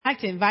like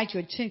to invite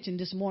your attention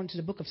this morning to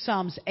the book of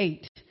Psalms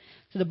 8.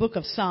 To the book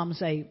of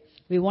Psalms 8.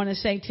 We want to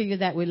say to you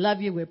that we love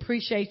you, we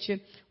appreciate you,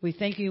 we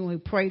thank you, and we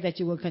pray that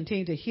you will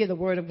continue to hear the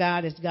word of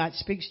God as God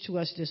speaks to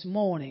us this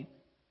morning.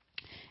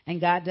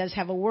 And God does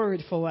have a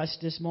word for us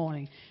this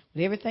morning.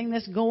 With everything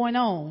that's going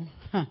on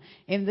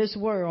in this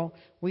world,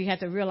 we have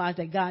to realize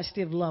that God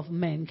still loves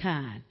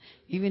mankind.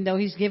 Even though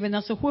he's given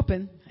us a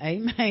whooping,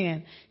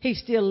 amen, he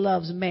still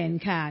loves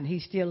mankind. He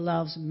still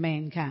loves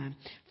mankind.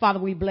 Father,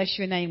 we bless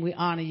your name. We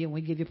honor you, and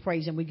we give you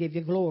praise, and we give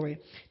you glory.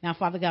 Now,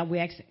 Father God, we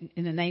ask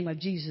in the name of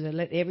Jesus that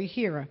let every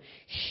hearer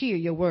hear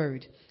your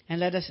word. And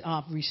let us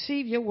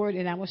receive your word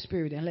in our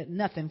spirit, and let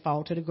nothing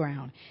fall to the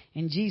ground.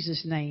 In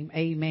Jesus' name,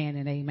 amen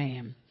and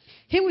amen.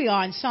 Here we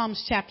are in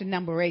Psalms chapter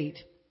number 8.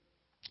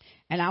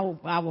 And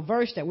our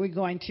verse that we're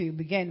going to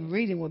begin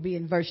reading will be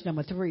in verse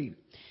number 3.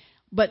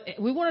 But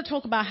we want to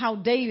talk about how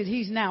David,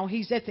 he's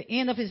at the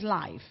end of his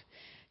life.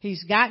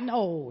 He's gotten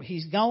old.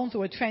 He's gone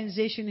through a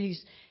transition.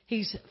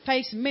 He's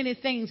faced many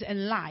things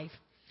in life.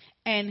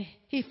 And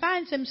he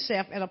finds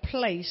himself at a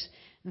place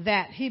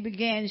that he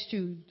begins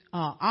to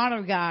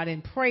honor God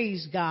and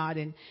praise God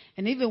and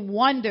even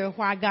wonder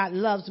why God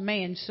loves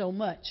man so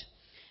much.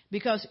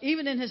 Because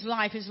even in his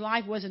life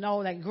wasn't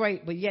all that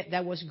great, but yet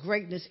there was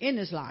greatness in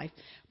his life.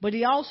 But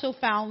he also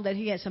found that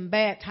he had some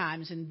bad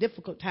times and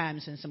difficult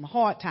times and some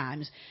hard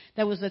times.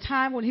 There was a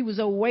time when he was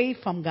away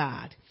from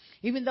God.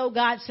 Even though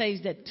God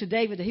says that to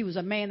David that he was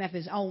a man after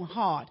his own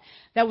heart.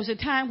 There was a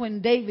time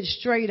when David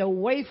strayed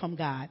away from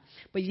God.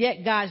 But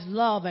yet God's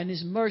love and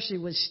his mercy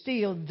was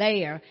still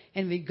there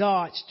in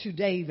regards to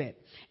David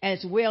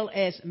as well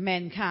as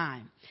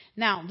mankind.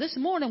 Now, this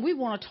morning we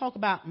want to talk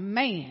about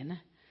man,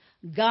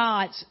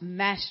 God's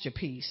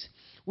masterpiece.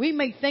 We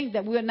may think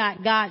that we're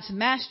not God's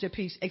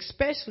masterpiece,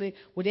 especially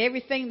with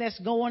everything that's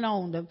going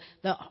on,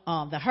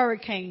 the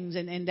hurricanes,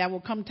 and there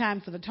will come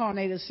time for the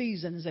tornado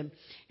seasons and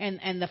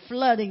the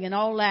flooding and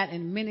all that,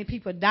 and many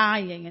people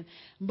dying.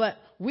 But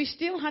we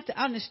still have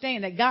to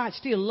understand that God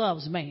still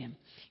loves man.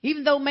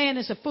 Even though man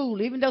is a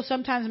fool, even though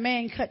sometimes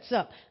man cuts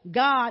up,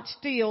 God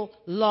still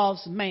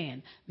loves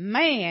man.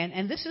 Man,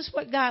 and this is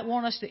what God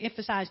wants us to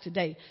emphasize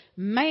today,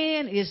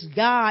 man is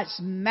God's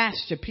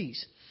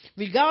masterpiece.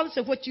 Regardless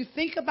of what you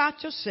think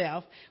about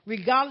yourself,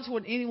 regardless of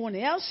what anyone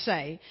else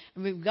say,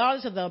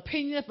 regardless of the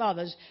opinion of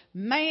others,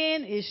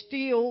 man is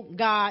still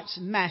God's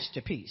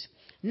masterpiece.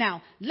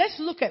 Now, let's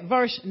look at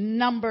verse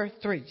number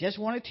 3. Just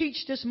want to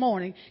teach this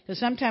morning, because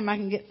sometimes I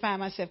can find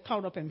myself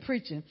caught up in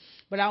preaching,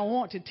 but I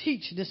want to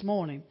teach this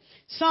morning.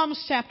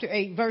 Psalms chapter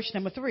 8, verse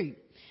number 3.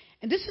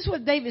 And this is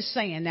what David's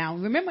saying now.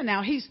 Remember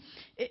now,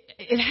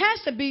 it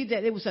has to be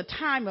that it was a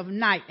time of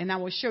night, and I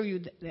will show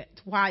you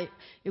why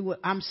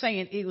I'm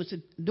saying it was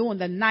during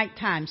the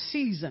nighttime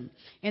season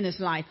in his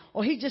life.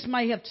 Or he just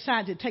might have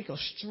decided to take a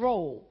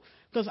stroll,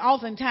 because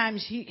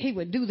oftentimes he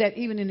would do that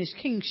even in his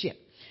kingship.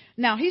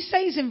 Now, he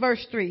says in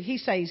verse 3, he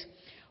says,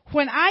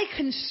 when I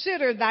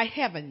consider thy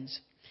heavens,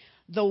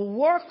 the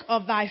work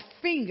of thy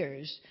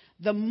fingers,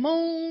 the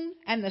moon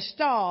and the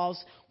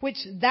stars which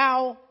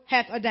thou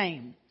hast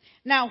ordained.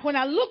 Now, when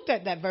I looked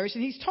at that verse,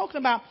 and he's talking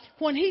about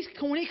when he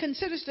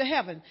considers the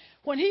heaven,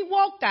 when he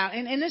walked out,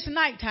 and it's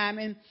nighttime,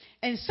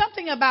 and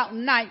something about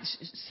night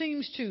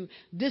seems to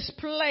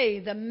display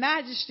the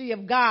majesty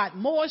of God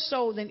more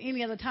so than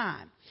any other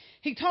time.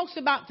 He talks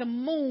about the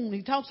moon.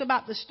 He talks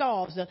about the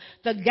stars,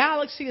 the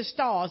galaxy of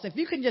stars. If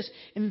you can just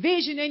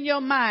envision in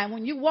your mind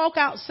when you walk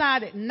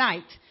outside at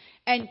night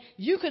and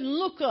you can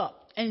look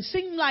up and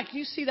seem like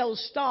you see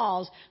those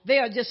stars, they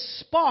are just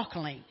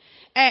sparkling.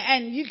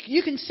 And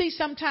you can see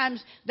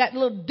sometimes that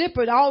little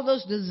dipper, all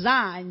those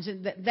designs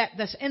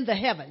that's in the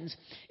heavens.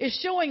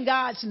 It's showing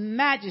God's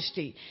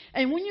majesty.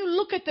 And when you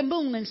look at the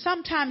moon, and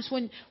sometimes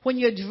when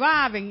you're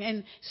driving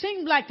and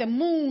seems like the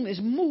moon is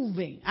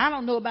moving. I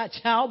don't know about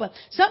y'all, but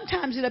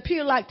sometimes it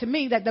appears like to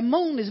me that the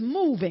moon is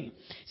moving.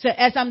 So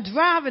as I'm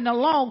driving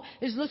along,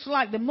 it looks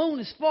like the moon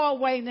is far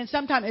away, and then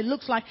sometimes it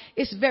looks like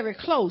it's very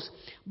close.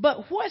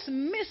 But what's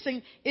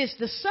missing is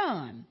the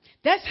sun.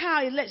 That's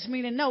how it lets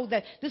me to know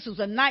that this was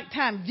a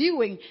nighttime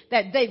viewing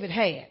that David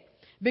had.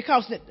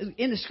 Because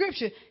in the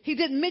scripture, he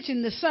didn't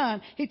mention the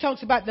sun. He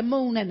talks about the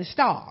moon and the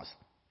stars.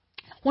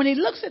 When he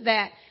looks at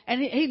that,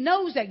 and he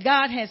knows that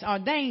God has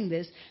ordained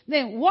this,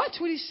 then watch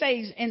what he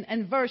says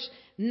in verse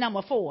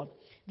number 4.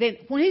 Then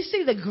when he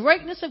sees the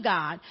greatness of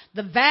God,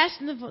 the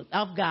vastness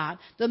of God,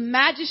 the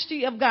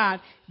majesty of God,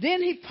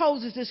 then he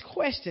poses this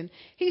question.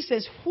 He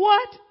says,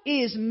 what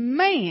is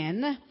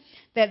man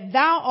that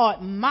thou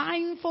art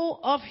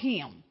mindful of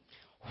him?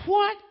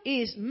 What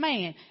is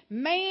man?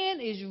 Man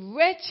is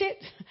wretched.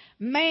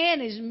 Man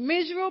is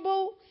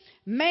miserable.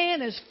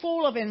 Man is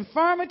full of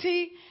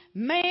infirmity.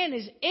 Man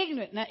is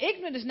ignorant. Now,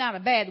 ignorant is not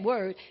a bad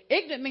word.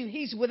 Ignorant means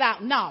he's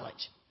without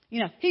knowledge.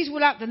 He's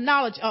without the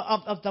knowledge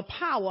of the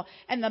power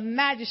and the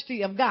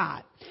majesty of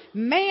God.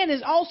 Man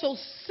is also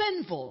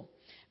sinful.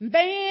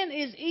 Man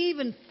is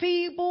even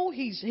feeble.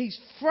 He's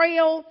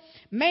frail.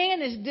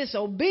 Man is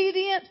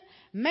disobedient.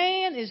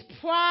 Man is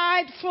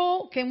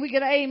prideful. Can we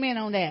get an amen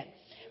on that?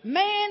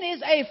 Man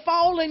is a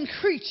fallen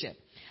creature.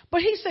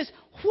 But he says,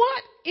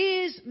 what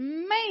is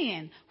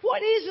man?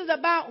 What is it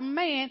about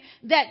man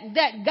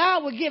that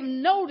God will give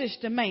notice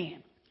to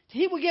man?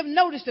 He will give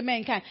notice to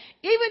mankind.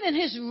 Even in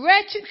his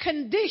wretched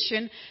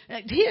condition,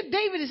 here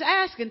David is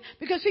asking,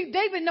 because see,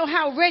 David know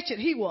how wretched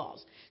he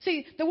was.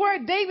 See, the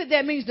word David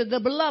there means the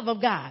beloved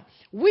of God.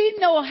 We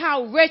know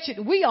how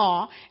wretched we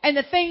are and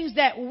the things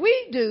that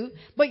we do,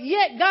 but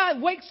yet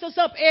God wakes us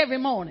up every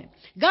morning.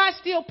 God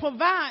still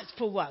provides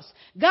for us.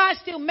 God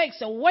still makes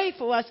a way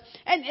for us.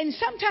 And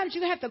sometimes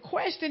you have to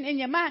question in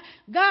your mind,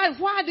 God,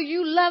 why do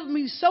you love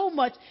me so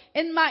much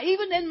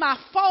even in my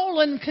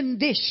fallen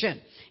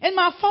condition? In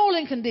my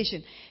fallen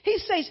condition. He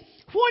says,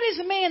 what is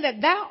man that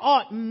thou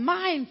art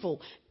mindful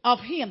of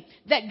him,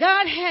 that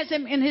God has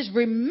him in his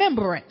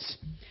remembrance?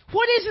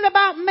 What is it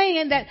about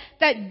man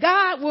that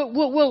God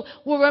will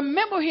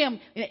remember him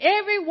in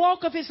every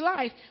walk of his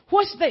life?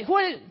 What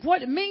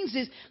it means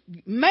is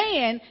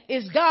man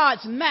is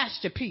God's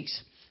masterpiece.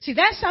 See,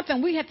 that's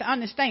something we have to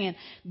understand.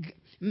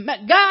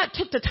 God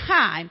took the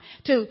time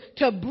to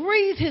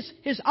breathe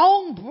his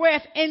own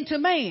breath into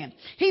man.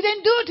 He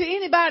didn't do it to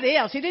anybody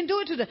else. He didn't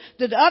do it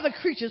to the other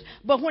creatures.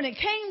 But when it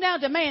came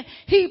down to man,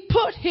 he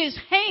put his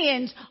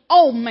hands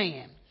on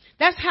man.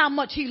 That's how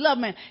much he loved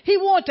man. He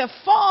wanted to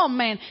form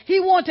man. He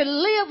wanted to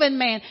live in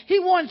man. He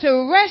wanted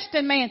to rest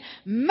in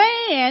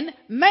man.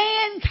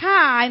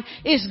 Mankind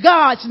is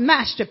God's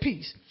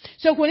masterpiece.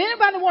 So when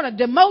anybody want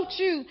to demote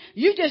you,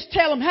 you just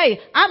tell them, hey,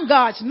 I'm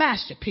God's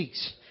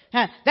masterpiece.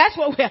 That's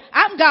what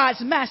I'm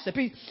God's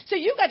masterpiece. So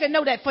you got to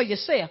know that for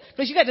yourself,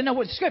 because you got to know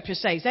what the scripture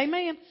says.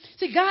 Amen.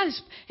 See, God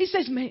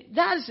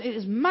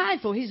is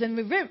mindful. He's in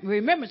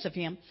remembrance of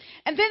him.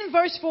 And then in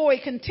verse 4,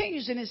 it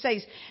continues and it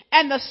says,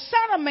 and the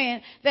Son of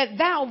Man that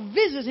thou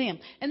visit him.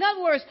 In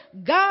other words,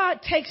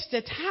 God takes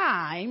the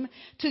time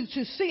to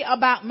see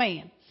about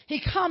man. He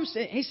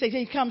says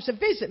he comes to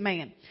visit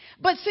man.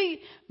 But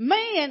see,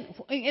 man,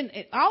 and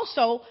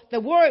also the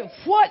word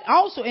what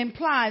also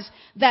implies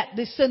that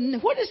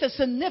what is the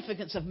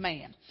significance of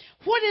man?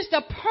 What is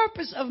the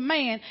purpose of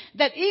man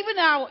that even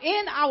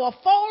in our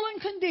fallen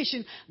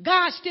condition,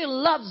 God still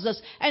loves us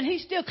and he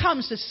still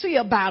comes to see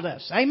about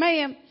us?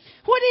 Amen.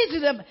 What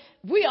is it?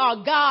 We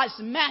are God's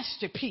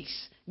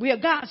masterpiece. We are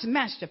God's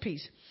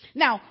masterpiece.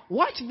 Now,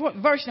 watch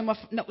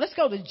let's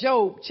go to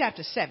Job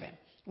chapter 7.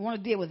 We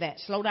want to deal with that.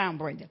 Slow down,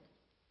 Brenda.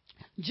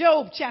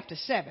 Job chapter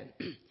 7.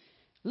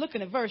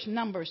 Looking at verse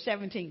number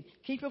 17.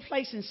 Keep your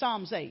place in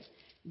Psalms 8.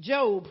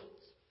 Job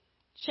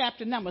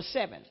chapter number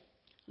 7.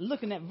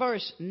 Looking at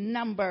verse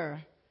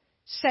number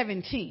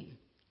 17.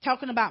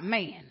 Talking about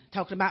man.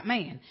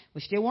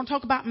 We still want to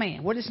talk about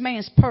man. What is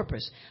man's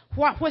purpose?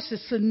 What's the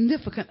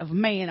significance of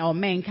man or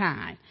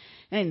mankind?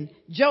 In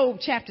Job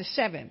chapter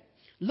 7,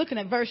 looking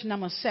at verse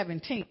number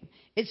 17,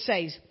 it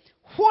says,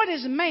 what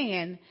is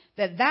man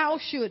that thou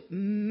should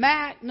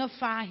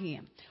magnify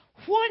him?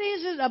 What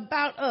is it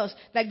about us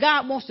that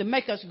God wants to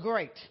make us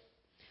great?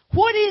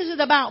 What is it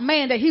about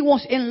man that he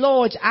wants to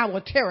enlarge our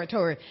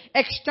territory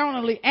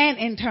externally and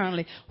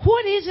internally?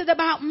 What is it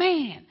about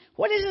man?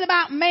 What is it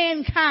about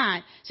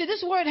mankind? See,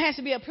 this word has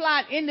to be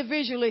applied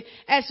individually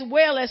as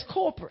well as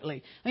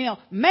corporately. You know,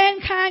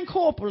 mankind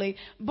corporately,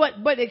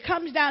 but it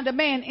comes down to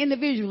man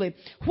individually.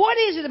 What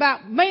is it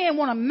about man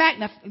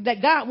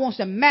that God wants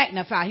to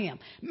magnify him?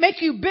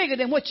 Make you bigger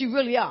than what you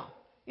really are.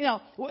 You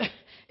know,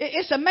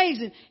 it's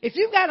amazing. If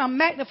you've got a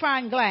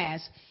magnifying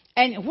glass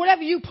and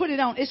whatever you put it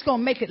on, it's going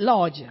to make it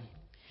larger.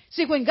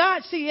 See, when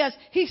God sees us,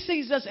 he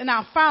sees us in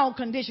our foul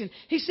condition.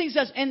 He sees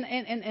us in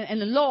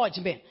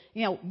enlargement.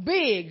 You know,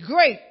 big,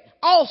 great,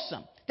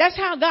 awesome. That's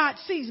how God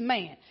sees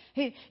man.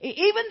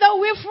 Even though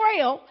we're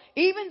frail,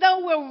 even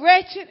though we're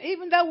wretched,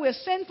 even though we're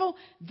sinful,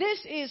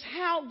 this is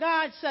how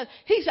God says.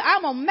 He said,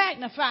 I'm going to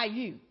magnify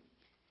you.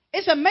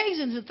 It's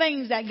amazing the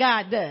things that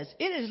God does.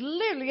 It is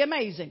literally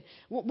amazing.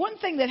 One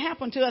thing that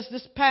happened to us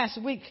this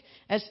past week,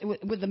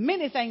 with the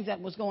many things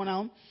that was going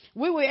on,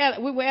 we were at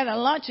a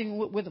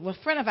luncheon with a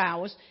friend of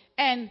ours,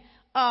 and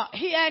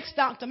he asked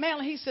Dr.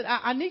 Mellon, he said,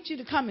 I need you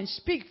to come and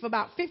speak for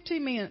about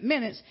 15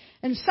 minutes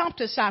in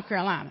Sumter, South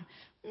Carolina.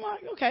 I'm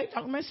like, okay.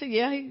 Dr. Mellon said,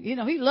 yeah, he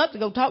loved to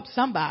go talk to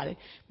somebody,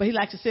 but he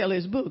likes to sell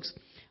his books.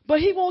 But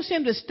he wants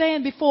him to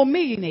stand before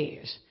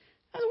millionaires.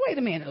 I said, wait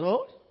a minute,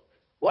 Lord.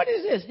 What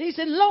is this? He's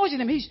enlarging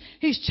him.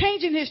 He's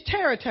changing his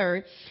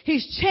territory.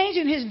 He's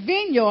changing his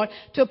vineyard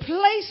to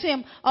place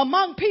him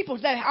among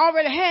people that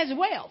already has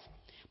wealth.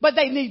 But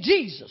they need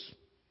Jesus.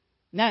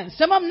 Now,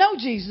 some of them know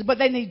Jesus, but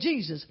they need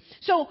Jesus.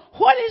 So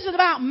what is it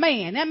about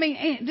man? I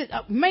mean,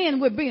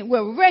 man,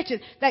 we're wretched,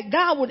 that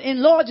God would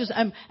enlarge us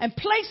and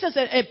place us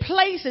at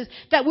places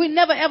that we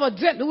never ever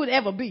dreamt we would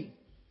ever be.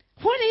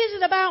 What is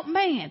it about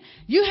man?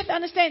 You have to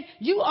understand,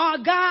 you are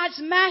God's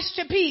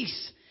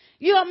masterpiece.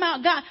 You are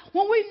about God.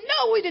 When we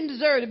know we didn't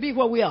deserve to be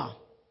where we are.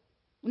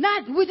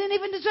 We didn't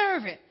even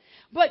deserve it.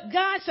 But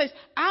God says,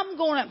 I'm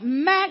going to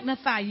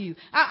magnify you.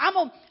 I'm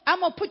going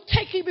to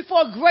take you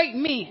before great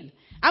men.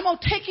 I'm going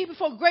to take you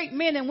before great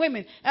men and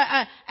women.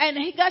 And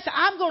God said,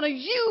 I'm going to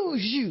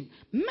use you.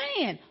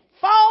 Man,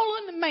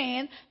 fallen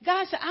man,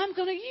 God said, I'm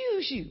going to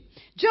use you.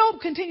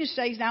 Job continues to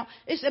say, now,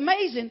 it's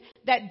amazing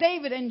that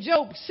David and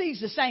Job sees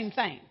the same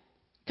thing.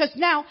 Because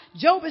now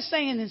Job is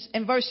saying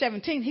in verse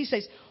 17, he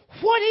says,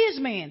 what is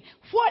man?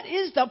 What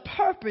is the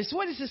purpose?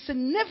 What is the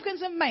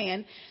significance of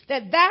man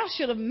that thou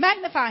should have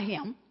magnified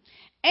him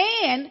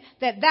and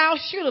that thou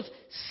should have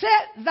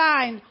set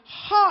thine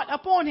heart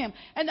upon him?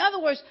 In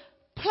other words,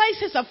 place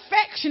his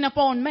affection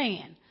upon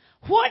man.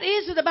 What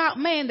is it about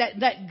man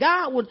that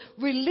God would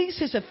release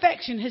his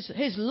affection,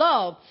 his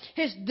love,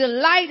 his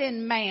delight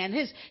in man,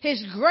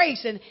 his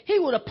grace, and he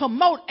would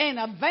promote and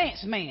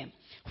advance man?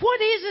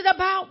 What is it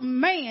about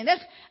man?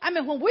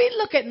 When we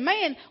look at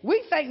man,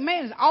 we think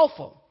man is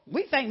awful.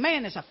 We think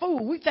man is a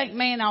fool. We think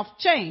man off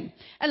chain.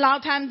 And a lot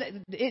of times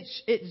it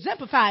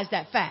exemplifies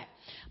that fact.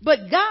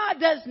 But God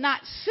does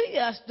not see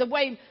us the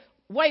way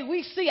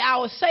we see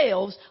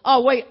ourselves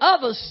or the way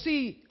others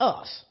see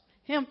us.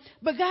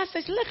 But God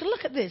says,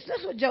 look at this.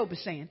 That's what Job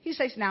is saying. He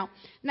says now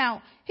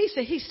he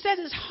said he set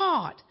his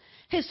heart.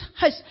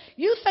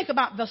 You think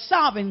about the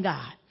sovereign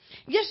God.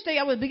 Yesterday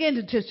I was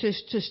beginning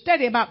to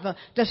study about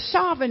the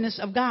sovereignness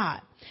of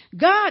God.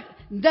 God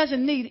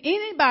doesn't need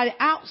anybody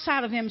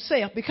outside of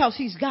himself because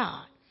he's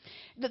God.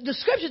 The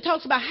scripture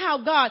talks about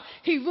how God,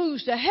 he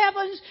rules the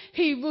heavens,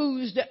 he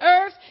rules the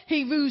earth,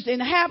 he rules the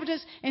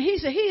inhabitants, and he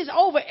said he is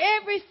over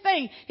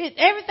everything.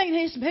 Everything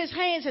his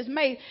hands has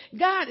made.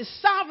 God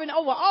is sovereign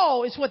over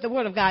all, is what the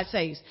word of God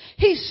says.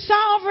 He's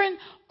sovereign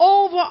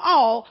over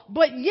all,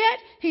 but yet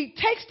he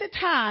takes the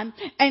time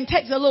and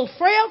takes a little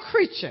frail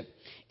creature.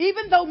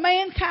 Even though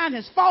mankind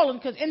has fallen,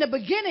 because in the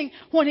beginning,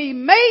 when he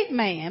made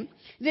man,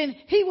 then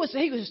he was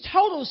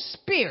total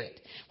spirit.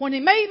 When he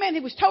made man, he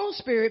was total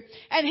spirit,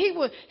 and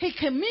he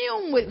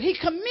communed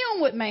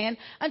with man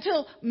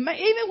until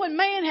even when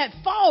man had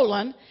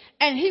fallen,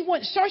 and he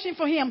went searching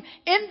for him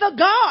in the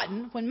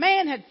garden. When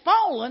man had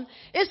fallen,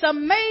 it's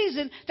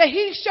amazing that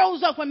he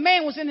shows up when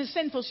man was in his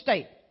sinful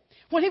state.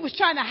 When he was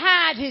trying to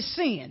hide his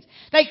sins,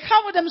 they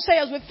covered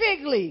themselves with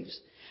fig leaves.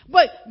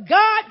 But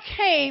God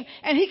came,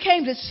 and he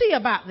came to see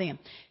about them.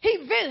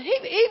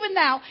 Even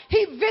now,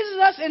 he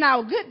visits us in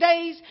our good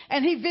days,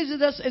 and he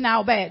visits us in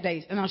our bad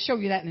days. And I'll show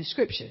you that in the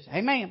scriptures.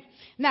 Amen.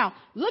 Now,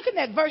 looking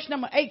at verse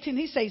number 18,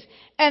 he says,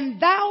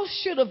 and thou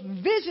should have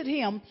visit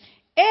him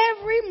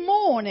every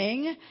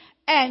morning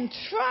and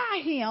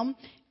try him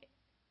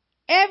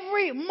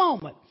every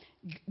moment.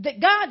 That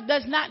God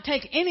does not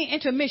take any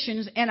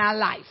intermissions in our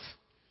life.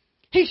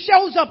 He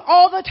shows up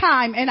all the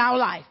time in our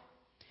life.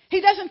 He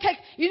doesn't take,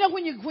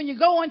 when you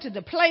go into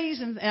the plays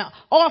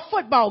or a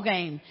football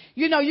game,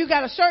 you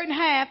got a certain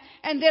half,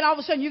 and then all of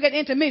a sudden you get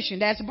intermission.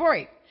 That's a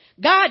break.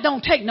 God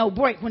don't take no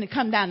break when it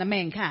comes down to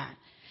mankind.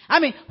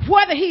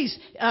 Whether he's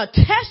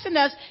testing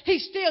us, he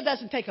still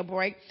doesn't take a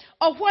break.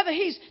 Or whether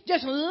he's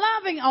just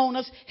loving on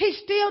us, he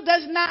still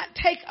does not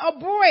take a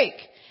break.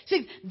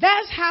 See,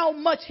 that's how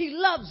much he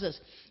loves us.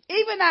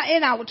 Even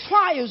in our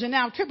trials and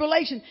our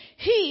tribulation,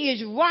 he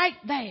is right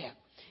there.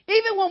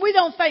 Even when we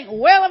don't think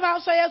well of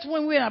ourselves,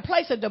 when we're in a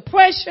place of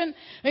depression,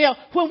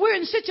 when we're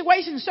in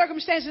situations and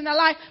circumstances in our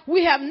life,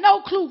 we have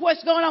no clue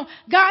what's going on.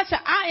 God said,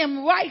 I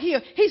am right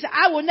here. He said,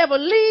 I will never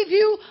leave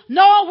you,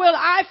 nor will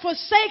I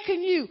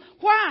forsaken you.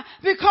 Why?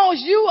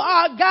 Because you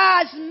are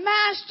God's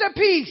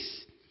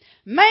masterpiece.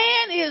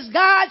 Man is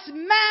God's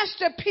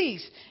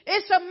masterpiece.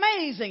 It's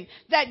amazing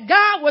that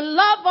God will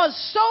love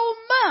us so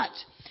much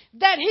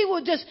that he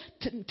will just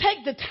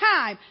take the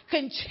time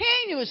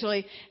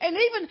continuously and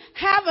even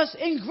have us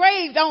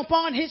engraved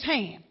upon his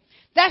hand.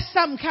 That's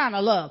some kind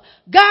of love.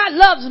 God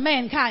loves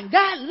mankind.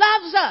 God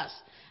loves us.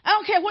 I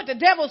don't care what the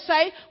devil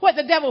say, what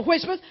the devil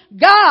whispers.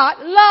 God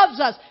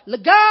loves us.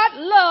 God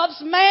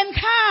loves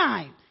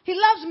mankind. He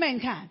loves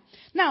mankind.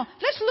 Now,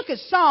 let's look at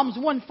Psalms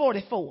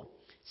 144.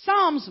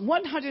 Psalms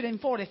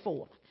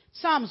 144.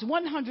 Psalms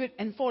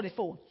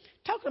 144.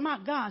 Talking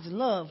about God's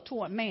love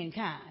toward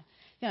mankind.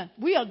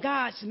 We are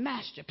God's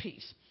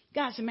masterpiece.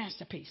 God's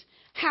masterpiece.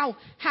 How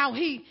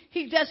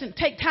he doesn't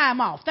take time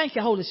off. Thank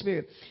you, Holy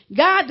Spirit.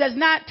 God does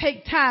not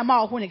take time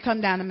off when it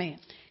comes down to man.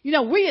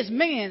 We as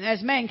men,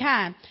 as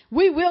mankind,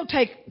 we will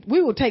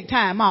take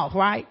time off,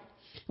 right?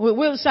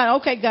 We'll say,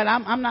 okay, God,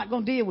 I'm not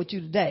going to deal with you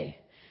today.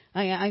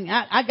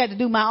 I got to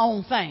do my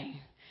own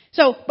thing.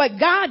 But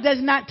God does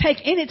not take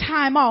any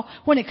time off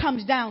when it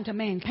comes down to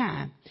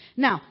mankind.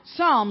 Now,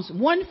 Psalms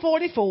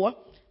 144,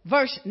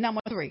 verse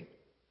number 3.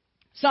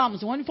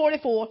 Psalms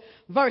 144,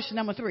 verse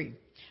number 3.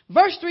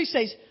 Verse 3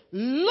 says,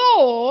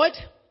 Lord,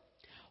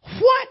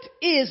 what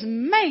is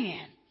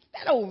man?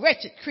 That old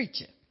wretched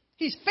creature.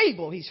 He's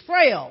feeble. He's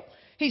frail.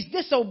 He's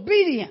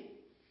disobedient.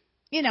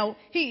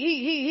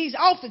 He's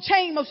off the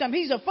chain most of the time.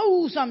 He's a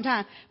fool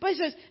sometimes. But he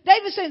says,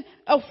 David said,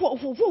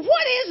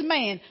 what is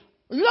man?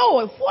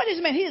 Lord, what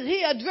is man?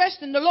 He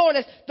addressed in the Lord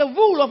as the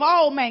ruler of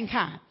all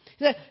mankind.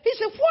 He said,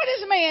 what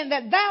is man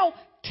that thou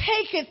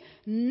taketh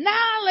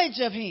knowledge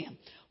of him?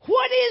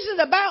 What is it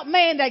about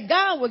man that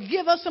God would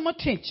give us some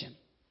attention?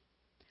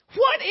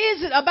 What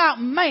is it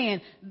about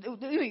man?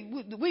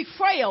 We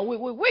frail,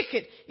 we're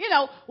wicked.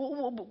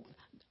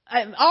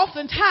 And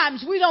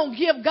oftentimes we don't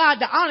give God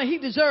the honor he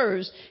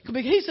deserves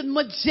because he's a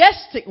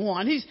majestic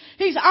one.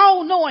 He's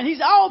all knowing. He's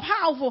all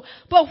powerful.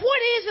 But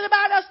what is it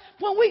about us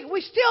when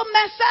we still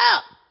mess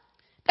up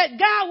that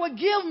God would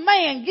give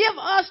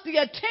us the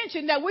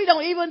attention that we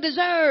don't even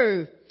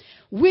deserve?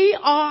 We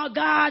are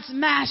God's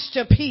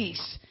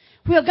masterpiece.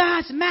 We are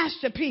God's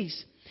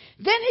masterpiece.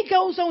 Then he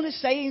goes on to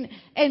say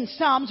in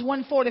Psalms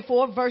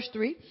 144 verse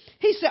 3,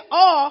 he said,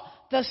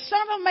 the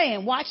Son of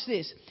Man, watch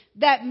this,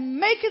 that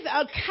maketh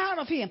account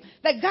of him,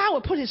 that God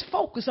would put his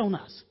focus on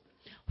us.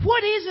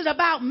 What is it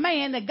about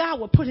man that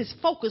God would put his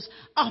focus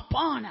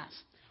upon us?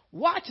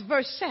 Watch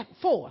verse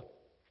 4.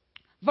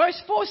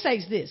 Verse 4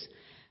 says this,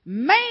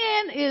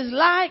 man is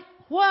like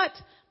what?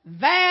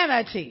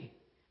 Vanity.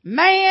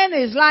 Man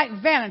is like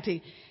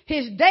vanity.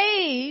 His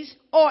days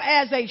are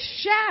as a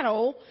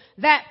shadow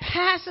that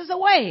passes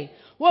away.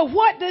 Well,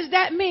 what does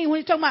that mean when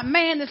you're talking about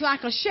man is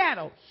like a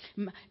shadow?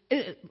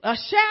 A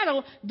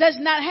shadow does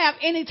not have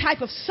any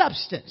type of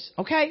substance,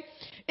 okay?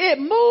 It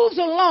moves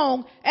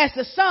along as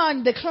the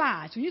sun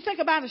declines. When you think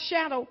about a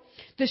shadow,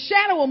 the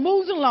shadow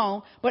moves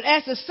along, but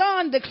as the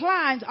sun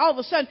declines, all of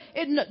a sudden,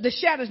 the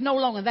shadow is no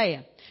longer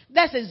there.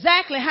 That's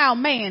exactly how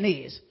man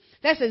is.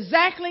 That's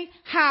exactly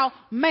how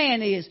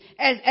man is.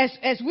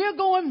 As we're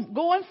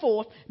going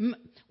forth,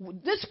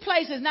 this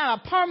place is not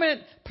a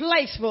permanent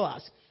place for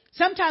us.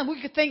 Sometimes we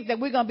could think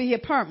that we're going to be here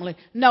permanently.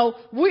 No,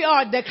 we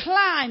are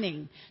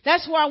declining.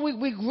 That's why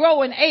we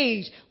grow in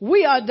age.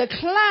 We are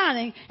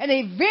declining, and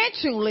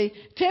eventually,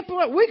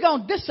 we're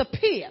going to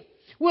disappear.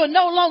 We'll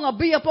no longer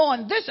be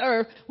upon this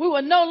earth. We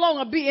will no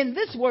longer be in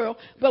this world,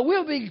 but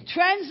we'll be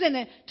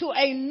transcending to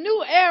a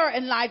new era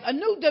in life, a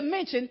new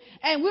dimension,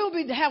 and we'll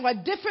have a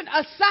different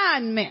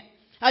assignment.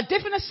 A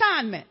different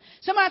assignment.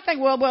 Somebody think,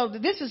 well,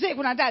 this is it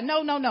when I die.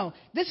 No.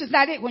 This is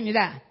not it when you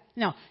die.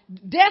 No,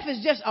 death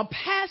is just a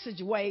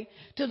passageway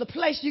to the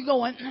place you're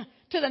going,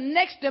 to the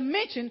next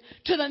dimension,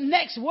 to the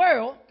next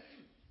world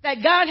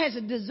that God has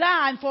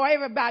designed for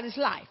everybody's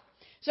life.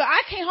 So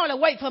I can't hardly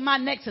wait for my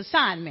next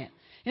assignment,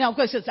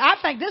 because I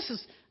think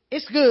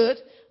it's good,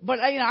 but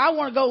I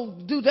want to go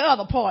do the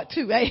other part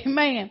too.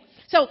 Amen.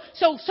 So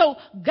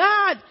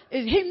God,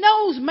 he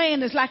knows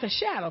man is like a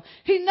shadow.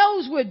 He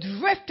knows we're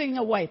drifting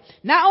away.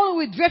 Not only are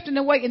we drifting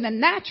away in the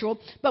natural,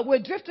 but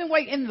we're drifting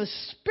away in the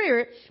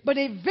spirit. But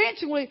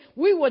eventually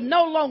we will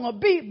no longer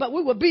be, but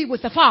we will be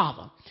with the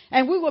Father.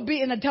 And we will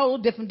be in a total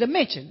different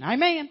dimension.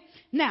 Amen.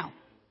 Now,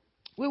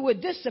 we will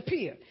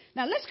disappear.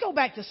 Now let's go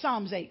back to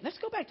Psalms 8. Let's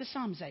go back to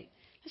Psalms 8.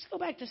 Let's go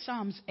back to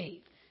Psalms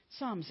 8.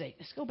 Psalms 8.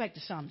 Let's go back to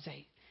Psalms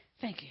 8.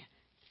 Thank you.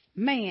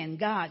 Man,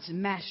 God's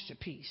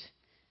masterpiece.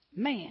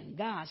 Man,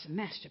 God's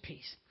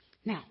masterpiece.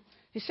 Now,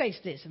 it says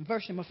this in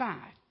verse number 5.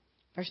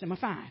 Verse number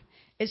 5.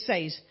 It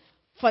says,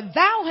 for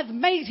thou hast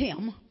made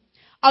him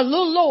a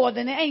little lower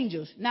than the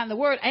angels. Now, the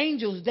word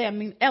angels there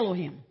means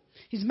Elohim.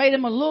 He's made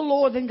him a little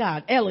lower than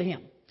God,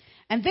 Elohim.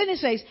 And then it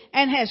says,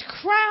 and has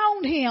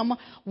crowned him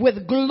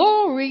with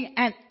glory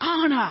and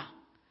honor.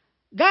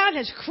 God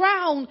has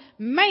crowned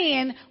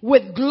man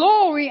with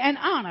glory and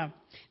honor.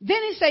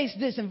 Then he says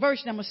this in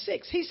verse number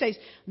 6. He says,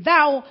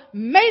 thou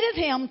madest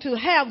him to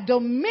have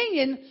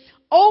dominion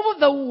over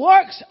the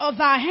works of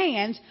thy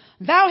hands.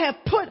 Thou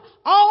hast put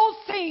all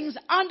things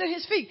under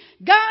his feet.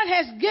 God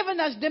has given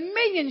us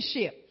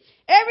dominionship.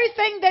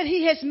 Everything that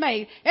he has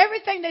made,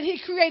 everything that he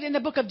created in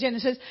the book of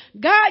Genesis,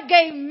 God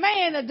gave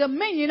man a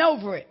dominion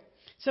over it.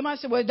 Somebody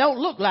said, well, it don't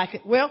look like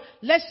it. Well,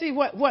 let's see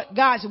what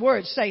God's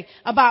words say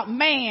about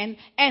man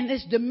and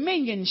his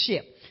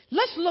dominionship.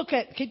 Let's look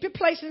at, keep your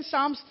place in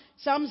Psalms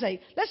 8.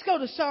 Let's go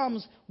to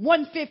Psalms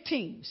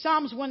 115.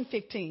 Psalms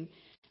 115,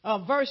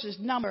 verses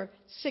number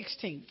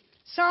 16.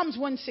 Psalms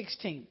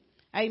 116.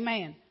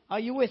 Amen. Are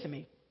you with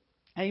me?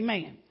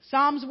 Amen.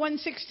 Psalms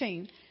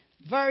 116,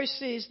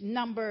 verses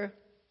number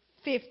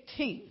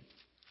 15.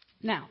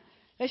 Now,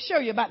 let's show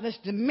you about this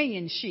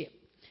dominionship,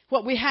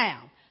 what we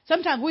have.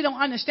 Sometimes we don't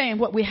understand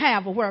what we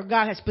have or where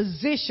God has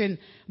positioned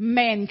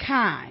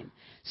mankind.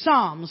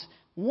 Psalms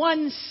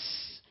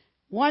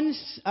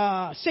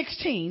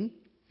 116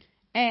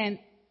 and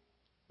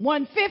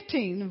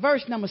 115,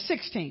 verse number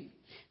 16.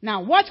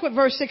 Now, watch what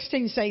verse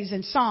 16 says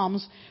in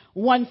Psalms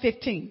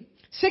 115.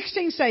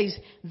 16 says,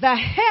 the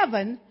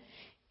heaven,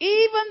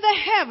 even the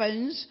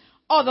heavens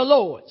are the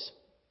Lord's.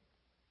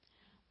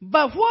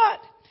 But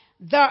what?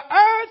 The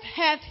earth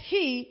hath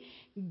he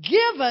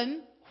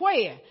given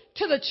where?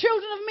 To the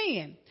children of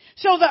men.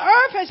 So the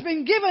earth has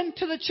been given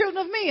to the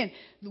children of men.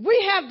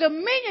 We have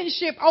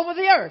dominionship over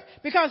the earth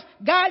because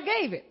God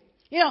gave it.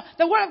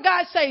 The word of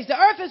God says the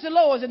earth is the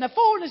Lord's and the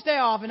fullness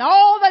thereof and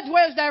all that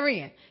dwells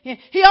therein.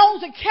 He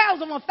owns the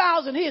cattle on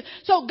 1,000 hills.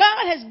 So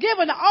God has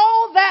given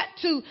all that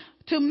to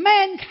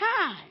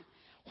mankind.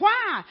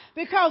 Why?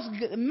 Because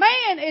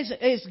man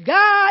is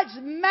God's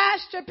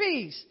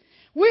masterpiece.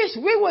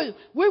 We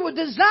were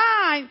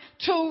designed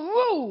to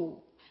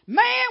rule.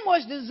 Man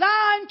was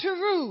designed to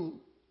rule.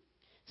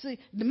 See,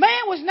 the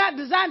man was not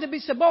designed to be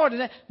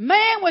subordinate.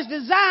 Man was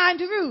designed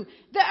to rule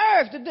the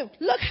earth.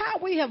 Look how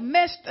we have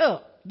messed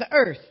up the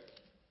earth.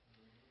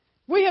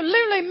 We have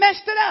literally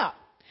messed it up.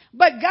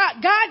 But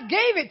God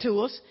gave it to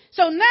us.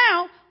 So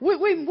now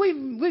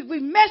we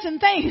messing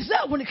things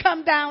up when it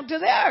comes down to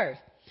the earth.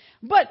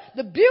 But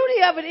the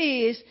beauty of it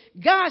is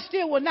God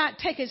still will not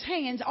take his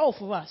hands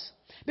off of us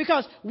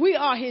because we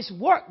are his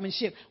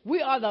workmanship.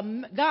 We are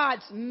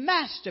God's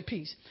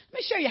masterpiece. Let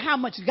me show you how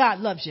much God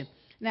loves you.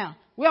 Now,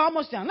 we're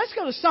almost done. Let's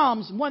go to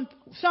Psalms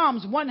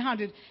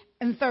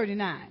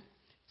 139.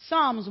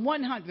 Psalms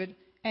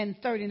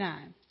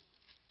 139.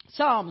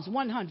 Psalms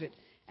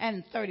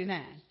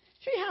 139.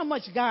 Show you how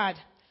much God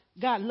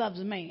loves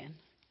man.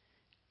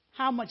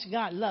 How much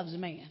God loves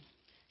man.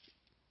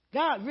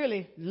 God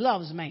really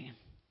loves man.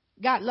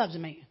 God loves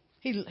man.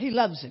 He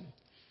loves him.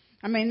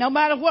 I mean, no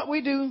matter what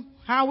we do,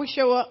 how we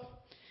show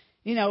up,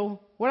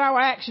 what our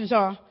actions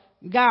are,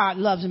 God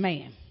loves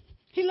man.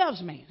 He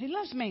loves man. He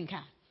loves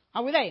mankind.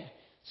 Are we there?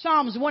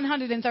 Psalms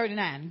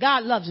 139.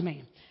 God loves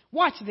man.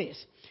 Watch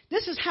this.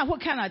 This is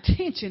what kind of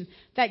attention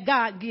that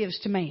God gives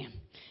to man.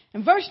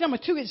 In verse number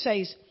 2, it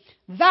says,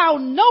 "Thou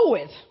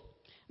knowest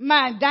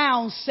my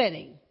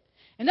downsetting."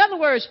 In other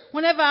words,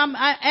 whenever I'm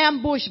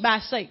ambushed by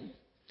Satan,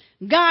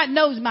 God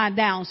knows my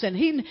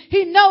downsetting.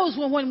 He knows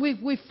when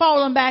we've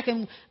fallen back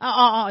and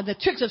the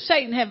tricks of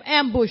Satan have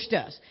ambushed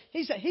us.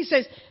 He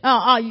says,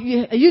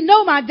 you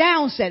know my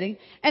downsetting.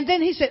 And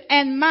then he said,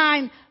 and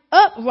mine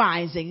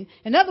uprising.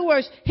 In other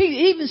words,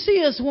 he even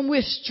sees us when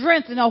we're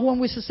strengthened or when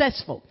we're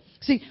successful.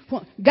 See,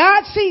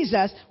 God sees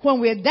us when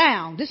we're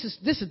down. This is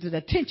the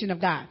attention of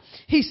God.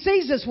 He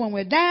sees us when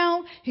we're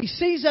down. He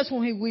sees us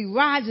when we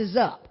rises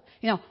up.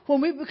 When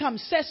we become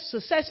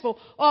successful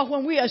or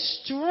when we are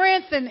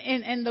strengthened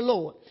in the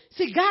Lord.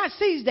 See, God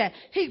sees that.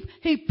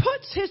 He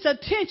puts his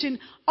attention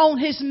on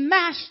his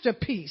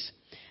masterpiece.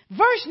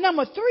 Verse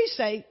number 3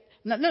 say,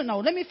 no,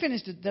 let me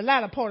finish the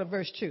latter part of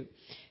verse 2.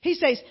 He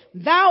says,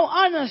 "Thou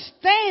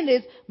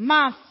understandest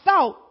my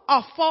thought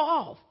afar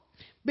off."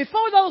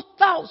 Before those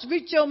thoughts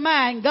reach your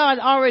mind, God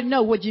already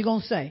know what you're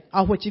going to say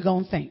or what you're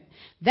going to think.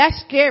 That's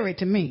scary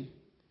to me.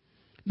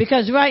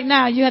 Because right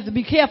now you have to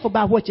be careful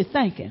about what you're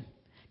thinking.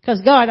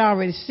 Because God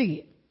already see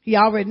it. He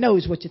already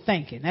knows what you're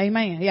thinking.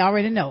 Amen. He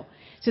already know.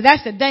 So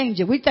that's the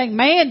danger. We think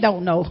man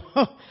don't know.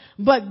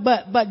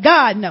 but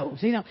God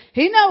knows.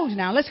 He knows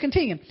now. Let's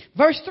continue.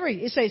 Verse 3,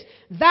 it says,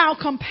 "Thou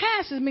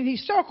compassest me," he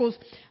circles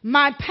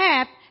my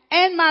path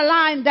and my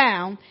line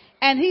down,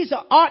 and he's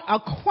art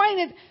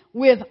acquainted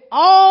with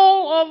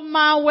all of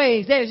my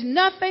ways. There's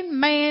nothing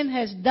man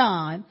has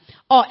done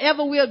or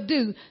ever will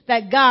do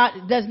that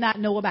God does not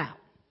know about.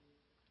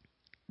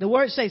 The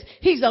word says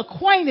he's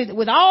acquainted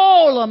with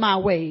all of my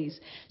ways.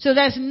 So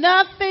there's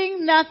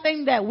nothing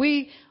that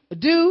we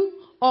do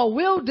or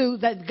will do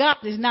that God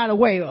is not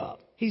aware of.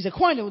 He's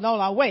acquainted with all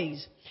our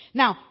ways.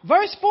 Now,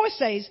 verse 4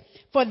 says,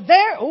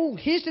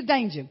 here's the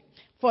danger.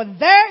 "For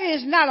there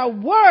is not a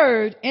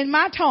word in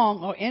my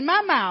tongue or in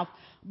my mouth,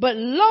 but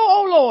lo,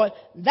 O Lord,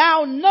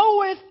 thou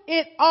knowest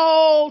it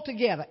all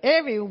together."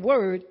 Every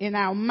word in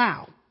our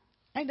mouth.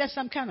 Ain't that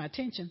some kind of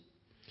attention?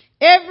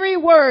 Every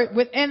word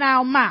within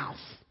our mouth.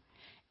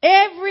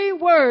 Every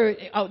word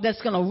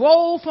that's going to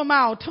roll from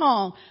our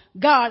tongue,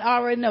 God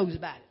already knows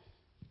about it.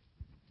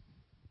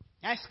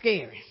 That's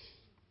scary.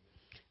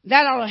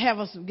 That ought to have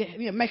us,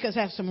 make us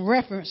have some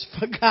reverence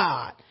for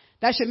God.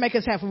 That should make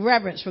us have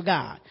reverence for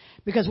God.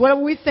 Because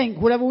whatever we think,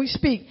 whatever we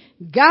speak,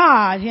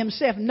 God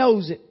himself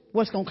knows it,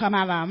 what's going to come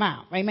out of our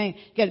mouth. Amen.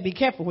 You got to be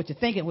careful what you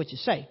think and what you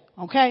say.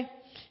 Okay?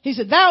 He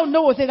said, "Thou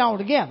knowest it all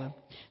together."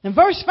 And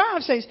verse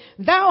 5 says,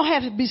 "Thou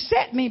hast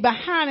beset me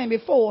behind and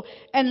before,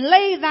 and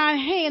laid thine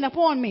hand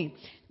upon me."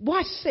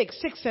 Watch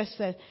 6. 6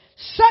 says,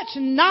 "Such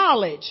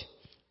knowledge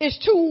is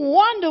too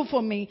wonderful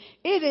for me.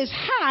 It is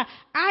high.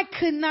 I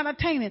could not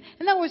attain it."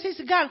 In other words, he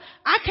said, "God,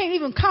 I can't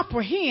even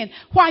comprehend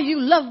why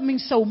you love me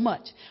so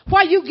much.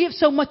 Why you give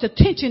so much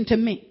attention to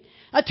me.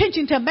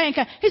 Attention to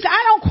mankind." He said,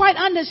 "I don't quite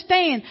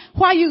understand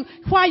why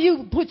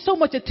you put so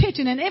much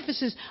attention and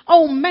emphasis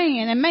on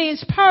man and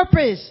man's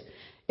purpose.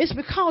 It's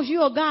because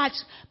you are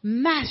God's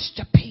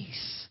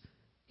masterpiece.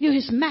 You're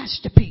his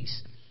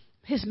masterpiece.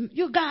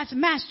 You're God's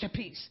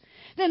masterpiece."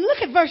 Then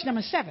look at verse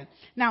number 7.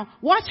 Now,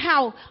 watch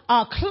how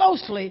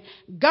closely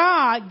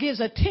God gives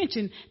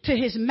attention to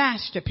his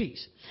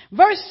masterpiece.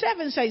 Verse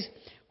 7 says,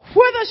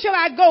 "Whither shall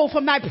I go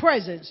from thy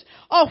presence?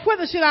 Or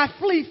whither shall I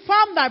flee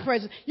from thy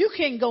presence?" You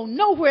can't go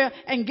nowhere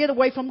and get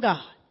away from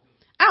God.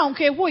 I don't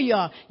care where you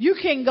are. You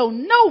can't go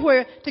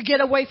nowhere to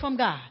get away from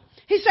God.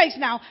 He says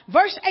now,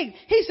 verse 8,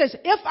 he says,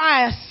 "If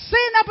I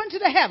ascend up into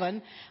the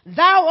heaven,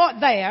 thou art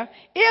there.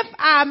 If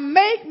I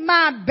make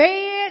my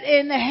bed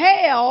in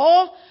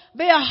hell,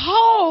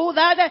 behold,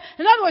 thou there."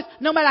 In other words,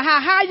 no matter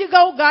how high you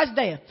go, God's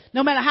there.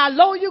 No matter how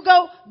low you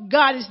go,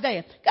 God is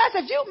there. God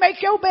said, if you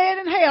make your bed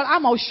in hell,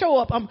 I'm going to show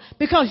up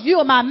because you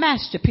are my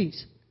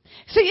masterpiece.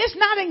 See, it's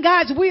not in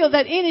God's will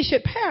that any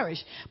should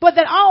perish, but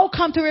that all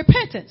come to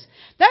repentance.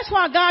 That's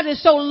why God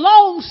is so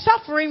long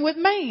suffering with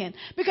man,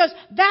 because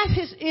that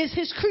is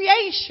his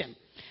creation.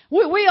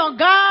 We are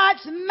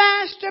God's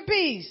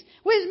masterpiece.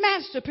 We're his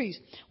masterpiece.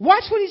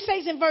 Watch what he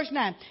says in verse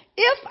 9.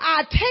 If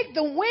I take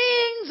the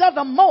wings of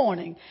the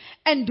morning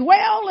and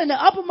dwell in the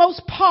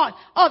uppermost part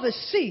of the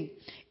sea,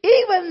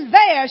 even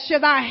there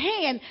shall thy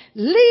hand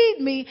lead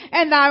me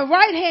and thy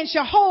right hand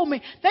shall hold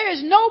me. There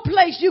is no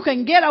place you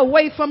can get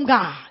away from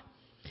God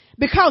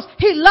because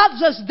he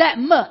loves us that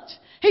much.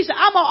 He said,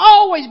 I'm going to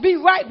always be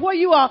right where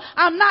you are.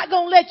 I'm not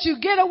going to let you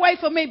get away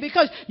from me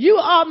because you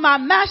are my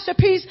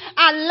masterpiece.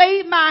 I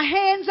laid my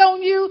hands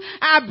on you.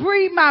 I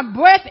breathed my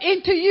breath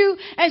into you.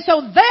 And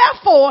so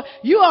therefore,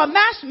 you are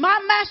my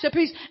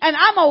masterpiece and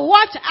I'm going to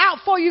watch out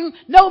for you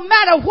no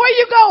matter where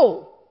you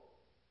go.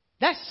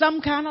 That's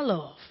some kind of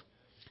love.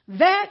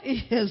 That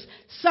is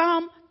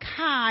some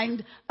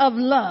kind of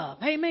love.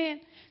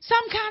 Amen.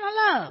 Some kind of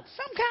love.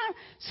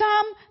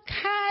 Some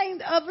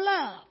kind of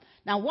love.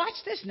 Now watch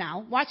this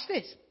now. Watch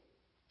this.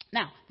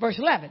 Now, verse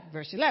 11.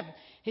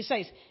 He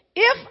says,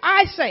 if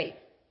I say,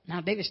 now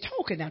David's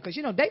talking now because,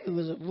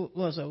 David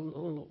was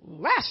a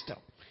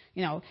rascal.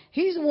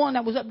 He's the one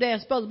that was up there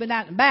supposed to be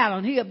out in battle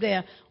and he up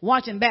there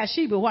watching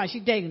Bathsheba while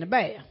she taking the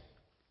bath.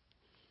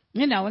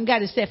 And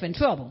got himself in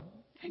trouble.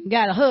 And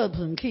got a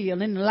husband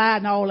killed and lied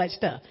and all that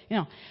stuff.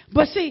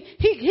 But see,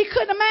 he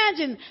couldn't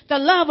imagine the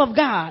love of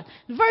God.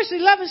 Verse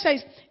 11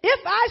 says, if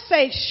I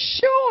say,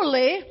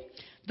 surely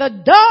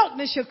the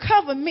darkness shall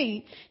cover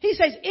me. He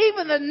says,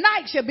 even the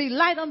night shall be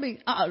light on me.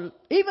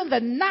 Even the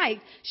night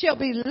shall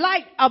be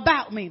light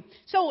about me.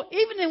 So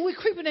even when we're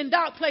creeping in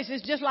dark places,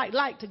 it's just like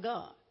light to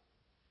God.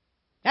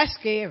 That's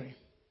scary.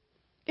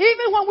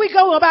 Even when we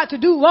go about to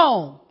do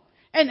wrong,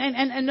 and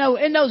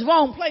in those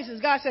wrong places,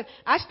 God said,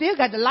 I still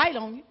got the light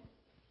on you.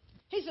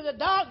 He said, the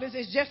darkness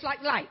is just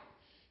like light.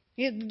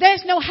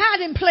 There's no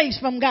hiding place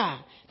from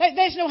God.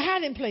 There's no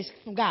hiding place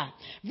from God.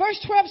 Verse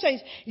 12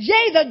 says,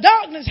 yea, the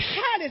darkness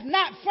hideth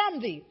not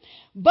from thee,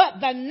 but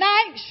the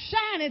night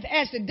shineth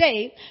as the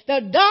day.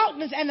 The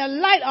darkness and the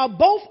light are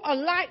both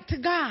alike to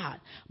God.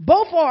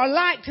 Both are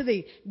alike to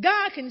thee.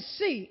 God can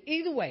see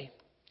either way.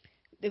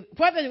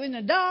 Whether it's in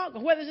the dark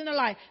or whether it's in the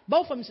light,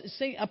 both of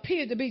them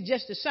appear to be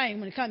just the same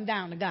when it comes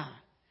down to God.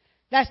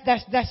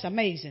 That's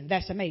amazing.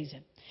 That's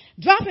amazing.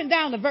 Dropping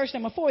down to verse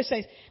number 4, it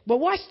says, but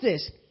watch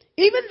this.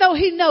 Even though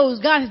he knows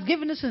God has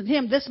given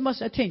him this much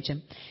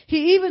attention,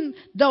 even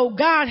though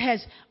God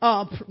has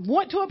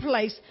went to a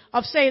place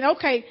of saying,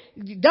 okay,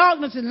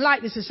 darkness and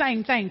light is the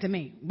same thing to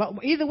me.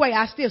 But either way,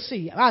 I still see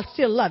you. I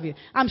still love you.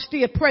 I'm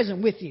still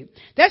present with you.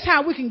 That's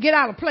how we can get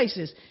out of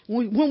places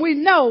when we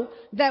know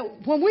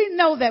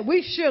that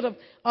we should have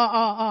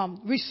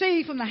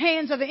received from the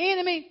hands of the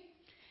enemy,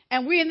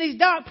 and we're in these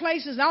dark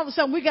places, and all of a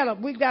sudden we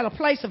got a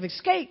place of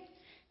escape.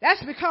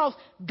 That's because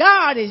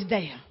God is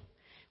there.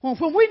 When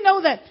we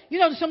know that,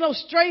 some of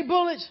those stray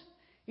bullets,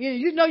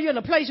 you're in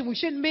a place that we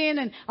shouldn't be in,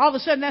 and all of a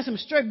sudden there's some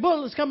stray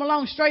bullets come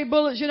along,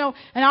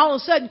 and all of a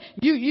sudden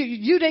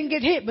you didn't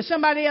get hit, but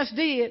somebody else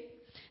did.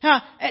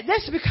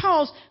 That's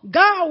because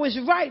God was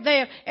right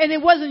there, and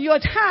it wasn't your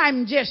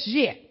time just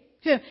yet.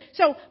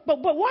 So, but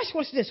watch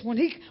what's this. When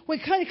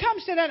it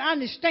comes to that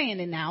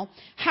understanding now,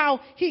 how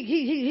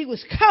he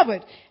was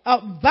covered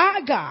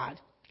by God,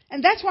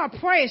 and that's why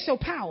prayer is so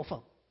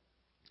powerful.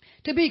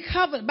 To be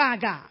covered by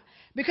God.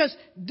 Because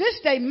this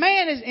day,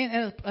 man is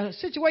in a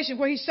situation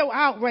where he's so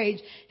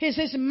outraged.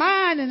 His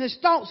mind and his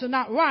thoughts are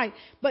not right.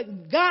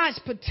 But God's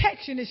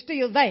protection is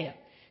still there.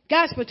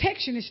 God's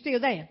protection is still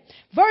there.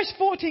 Verse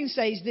 14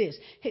 says this.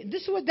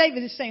 This is what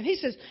David is saying. He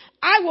says,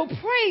 I will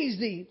praise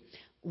thee.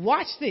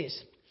 Watch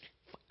this.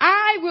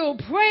 I will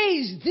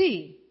praise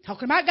thee.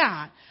 Talking about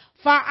God.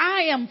 For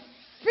I am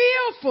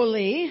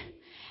fearfully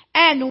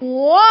and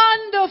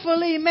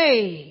wonderfully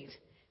made.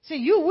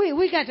 See,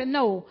 we got to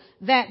know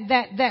that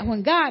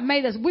when God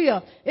made us,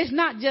 it's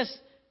not just,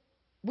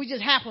 we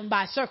just happen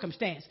by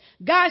circumstance.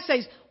 God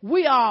says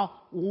we are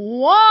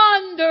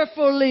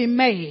wonderfully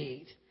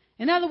made.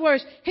 In other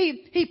words,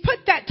 he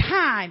put that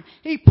time,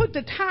 he put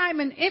the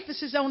time and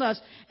emphasis on us.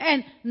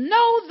 And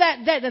know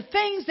that the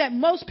things that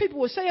most people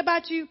will say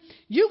about you,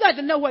 you got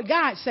to know what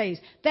God says,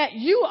 that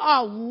you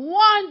are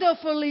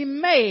wonderfully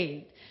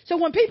made. So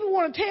when people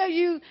want to tell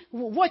you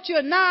what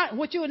you're not,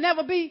 what you will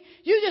never be,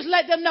 you just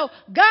let them know,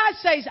 God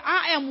says,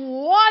 I am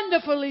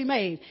wonderfully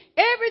made.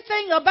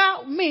 Everything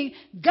about me,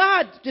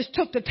 God just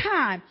took the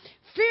time,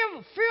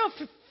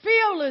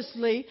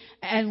 fearlessly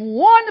and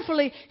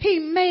wonderfully, he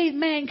made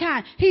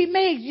mankind. He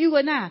made you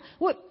and I.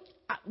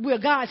 We're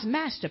God's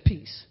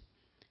masterpiece.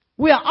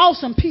 We're an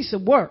awesome piece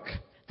of work.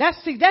 That's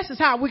just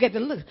how we get to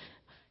look.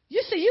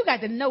 You see, you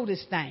got to know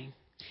this thing.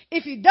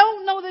 If you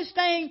don't know this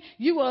thing,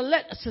 you will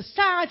let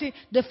society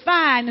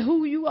define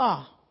who you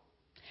are.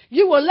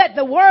 You will let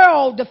the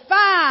world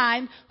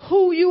define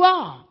who you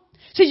are.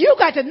 See, you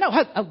got to know.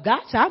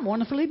 God said, I'm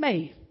wonderfully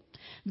made.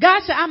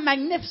 God said, I'm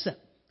magnificent.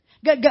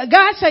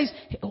 God says,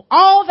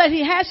 all that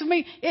he has for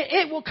me,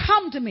 it will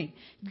come to me.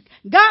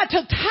 God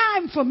took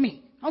time for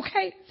me.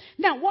 Okay?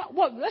 Now,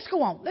 what? Let's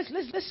go on. Let's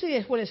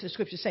see what the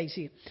scripture says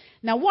here.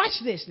 Now,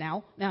 watch this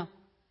now. Now,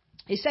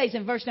 it says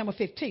in verse number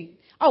 15.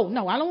 Oh,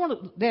 no, I don't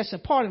want to. There's a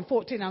part in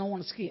 14 I don't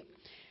want to skip.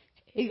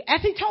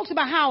 As he talks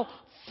about how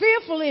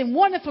fearfully and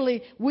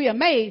wonderfully we are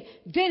made,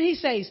 then he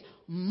says,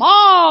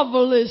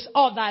 marvelous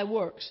are thy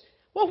works.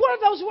 Well, what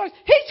are those works?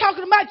 He's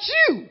talking about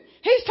you.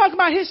 He's talking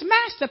about his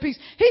masterpiece.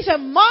 He said,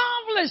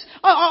 marvelous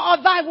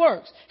are thy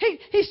works.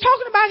 He's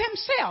talking about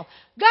himself.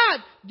 God,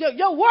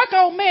 your work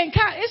on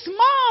mankind, it's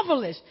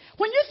marvelous.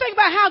 When you think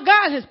about how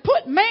God has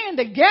put man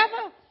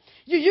together,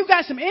 you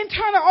got some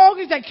internal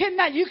organs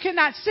that you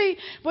cannot see,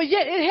 but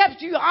yet it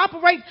helps you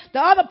operate the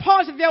other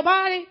parts of your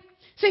body.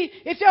 See,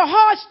 if your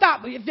heart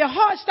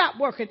stop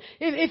working,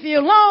 if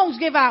your lungs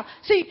give out,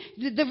 see,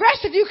 the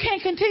rest of you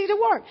can't continue to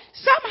work.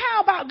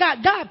 Somehow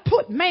about God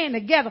put man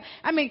together.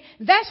 I mean,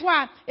 that's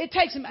why it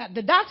takes him,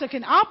 the doctor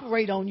can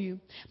operate on you,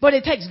 but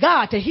it takes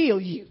God to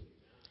heal you.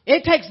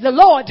 It takes the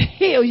Lord to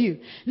heal you,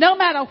 no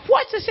matter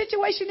what the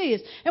situation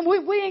is. And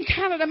we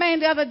encountered a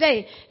man the other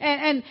day,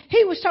 and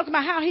he was talking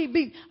about how he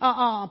beat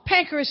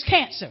pancreas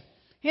cancer.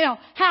 You know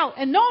how,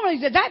 and normally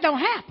that don't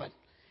happen.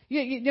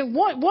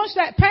 Once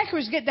that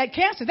pancreas get that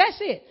cancer, that's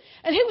it.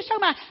 And he was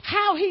talking about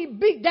how he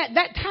beat that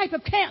type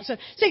of cancer.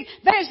 See,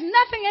 there's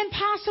nothing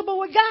impossible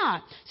with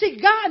God. See,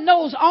 God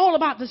knows all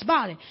about this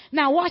body.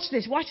 Now watch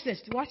this.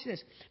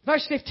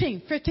 Verse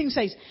 15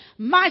 says,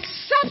 my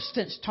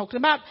substance, talking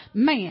about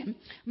man,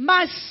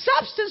 my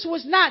substance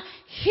was not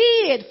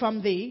hid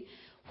from thee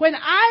when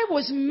I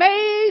was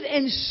made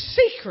in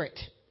secret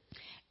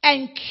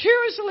and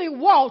curiously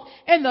walked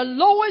in the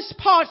lowest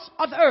parts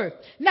of the earth.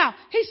 Now,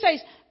 he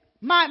says,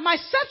 my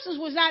substance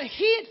was not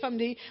hid from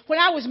thee when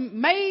I was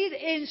made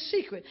in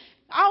secret.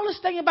 All this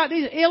thing about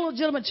these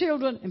illegitimate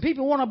children and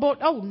people want to abort.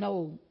 Oh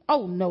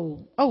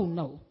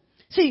no.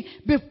 See,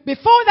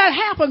 before that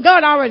happened,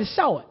 God already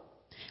saw it.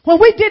 When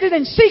we did it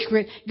in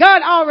secret,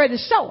 God already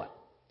saw it.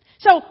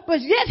 So, but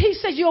yet he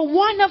says you're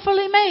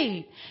wonderfully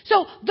made.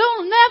 So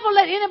don't never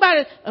let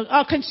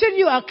anybody consider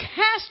you a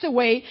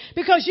castaway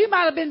because you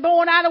might have been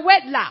born out of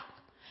wedlock.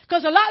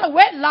 Because a lot of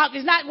wedlock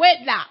is not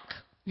wedlock.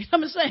 You know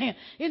what I'm saying?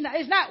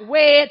 It's not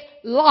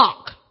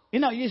wedlock. You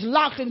know, you're just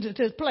locked into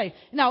this place.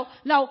 No,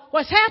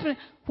 what's happening,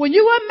 when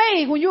you were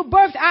made, when you were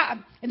birthed out,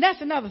 and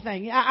that's another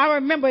thing. I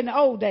remember in the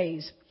old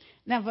days,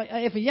 now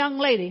if a young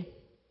lady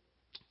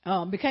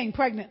became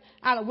pregnant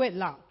out of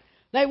wedlock,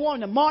 they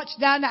wanted to march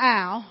down the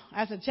aisle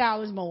as a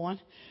child is born,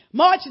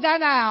 march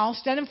down the aisle,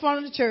 stand in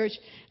front of the church,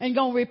 and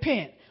go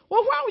repent.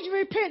 Well, why would you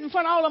repent in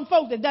front of all them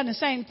folks that done the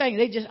same thing?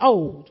 They just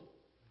old.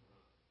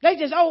 They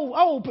just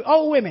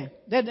old women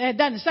that had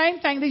done the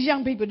same thing these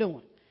young people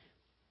doing.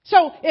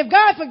 So if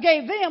God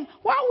forgave them,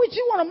 why would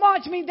you want to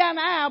march me down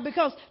the aisle?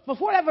 Because for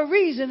whatever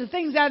reason, the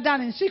things that I've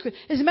done in secret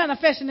is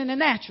manifesting in the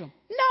natural.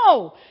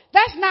 No,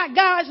 that's not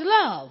God's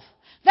love.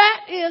 That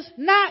is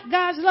not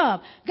God's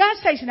love. God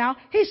says now,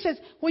 he says,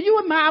 when you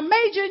were my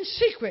major in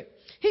secret,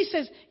 he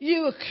says,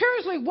 you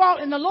curiously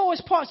walk in the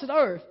lowest parts of the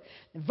earth.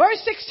 Verse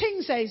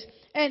 16 says,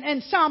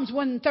 and Psalms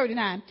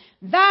 139,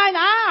 thine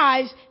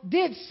eyes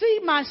did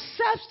see my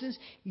substance,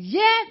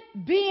 yet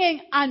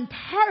being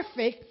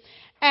unperfect,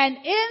 and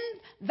in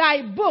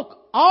thy book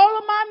all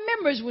of my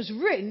members was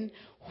written,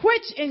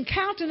 which in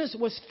countenance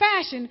was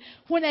fashioned,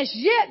 when as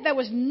yet there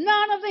was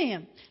none of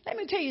them. Let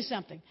me tell you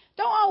something.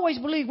 Don't always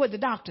believe what the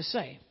doctors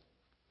say.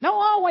 Don't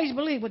always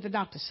believe what the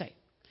doctors say.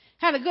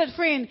 Had a good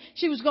friend,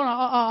 she was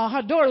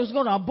her daughter was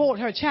going to abort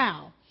her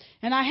child.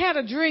 And I had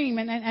a dream,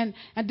 and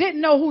I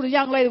didn't know who the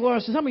young lady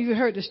was. Some of you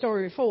heard the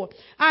story before.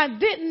 I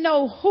didn't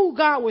know who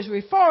God was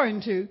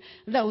referring to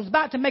that was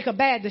about to make a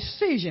bad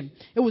decision.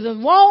 It was a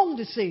wrong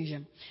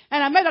decision.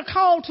 And I made a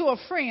call to a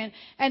friend,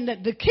 and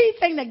the key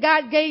thing that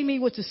God gave me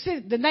was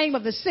the name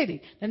of the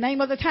city, the name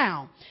of the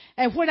town.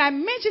 And when I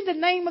mentioned the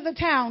name of the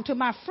town to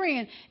my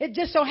friend, it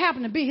just so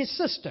happened to be his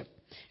sister.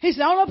 He's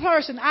the only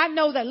person I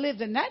know that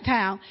lives in that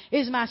town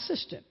is my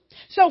sister.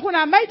 So when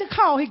I made the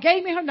call, he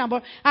gave me her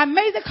number. I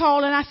made the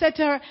call and I said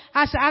to her,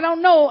 I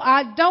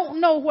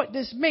don't know what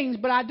this means,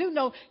 but I do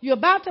know you're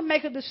about to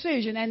make a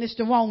decision and it's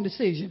the wrong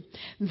decision.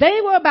 They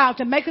were about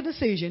to make a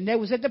decision. They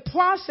was at the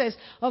process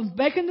of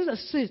making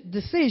the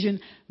decision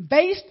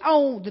based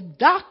on the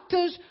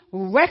doctor's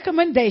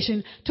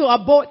recommendation to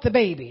abort the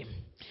baby.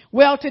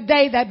 Well,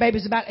 today that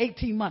baby's about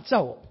 18 months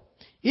old.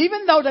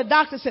 Even though the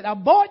doctor said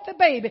abort the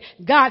baby,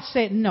 God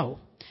said no.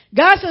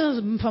 God says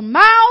from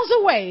miles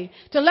away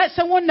to let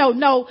someone know,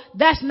 no,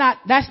 that's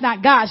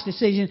not God's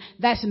decision.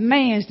 That's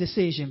man's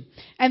decision.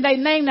 And they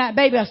named that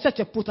baby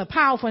with a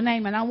powerful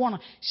name, and I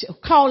want to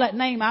call that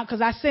name out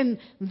because I send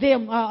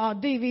them a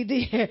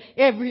DVD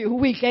every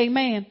week.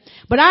 Amen.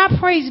 But I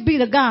praise be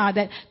to God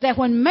that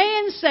when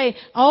man say,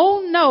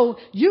 oh no,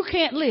 you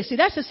can't live. See,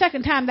 that's the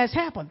second time that's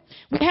happened.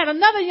 We had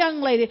another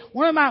young lady,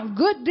 one of my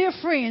good dear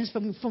friends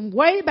from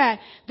way back.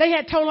 They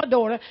had told her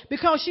daughter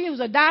because she was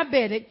a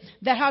diabetic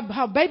that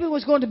her baby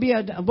was going to be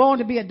born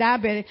to be a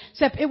diabetic,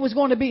 except it was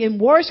going to be in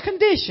worse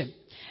condition,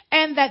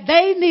 and that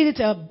they needed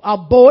to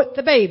abort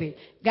the baby.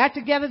 Got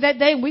together that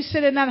day and we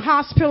sit in that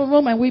hospital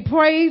room and we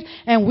prayed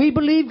and we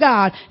believed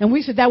God and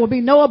we said there will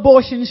be no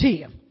abortions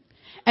here.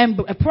 And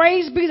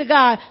praise be to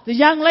God, the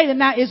young lady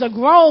now is a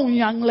grown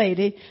young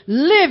lady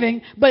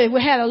living, but if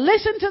we had to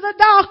listen to the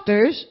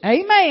doctors,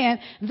 amen,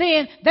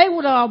 then they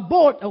would have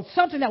aborted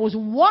something that was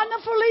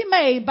wonderfully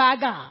made by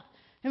God.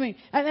 I mean,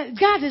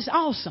 God is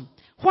awesome.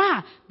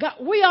 Why? God,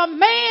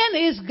 man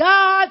is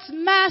God's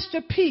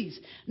masterpiece.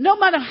 No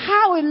matter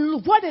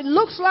what it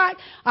looks like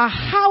or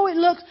how it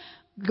looks,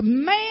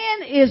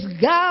 man is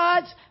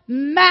God's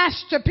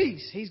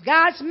masterpiece. He's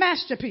God's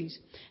masterpiece.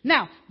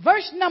 Now,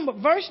 verse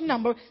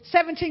number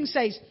 17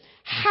 says,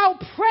 how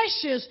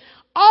precious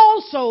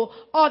also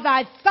are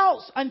thy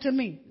thoughts unto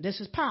me. This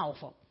is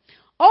powerful.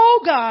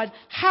 Oh God,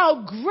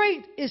 how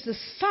great is the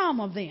sum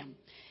of them.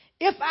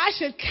 If I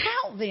should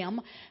count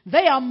them,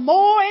 they are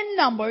more in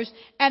numbers,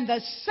 and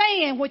the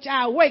saying which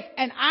I awake,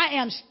 and I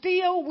am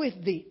still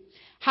with thee.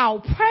 How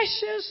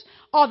precious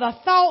are the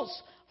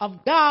thoughts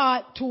of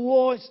God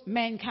towards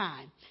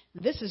mankind.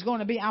 This is going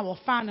to be our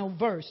final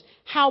verse.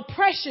 How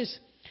precious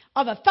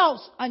are the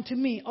thoughts unto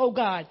me, O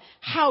God.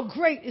 How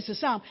great is the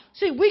sum.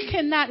 See, we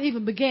cannot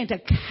even begin to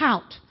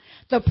count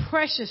the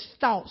precious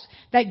thoughts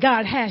that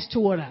God has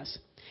toward us.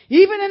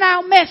 Even in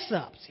our mess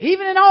ups,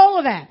 even in all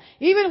of that,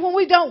 even when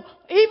we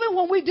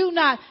do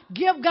not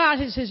give God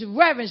his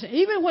reverence,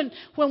 even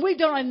when we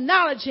don't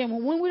acknowledge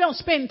him, when we don't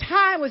spend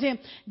time with him,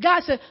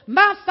 God said,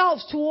 my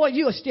thoughts toward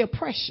you are still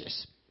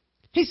precious.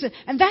 He said,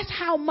 and that's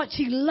how much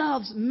he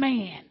loves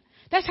man.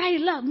 That's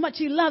how much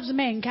he loves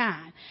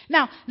mankind.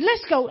 Now,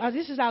 let's go.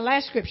 This is our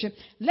last scripture.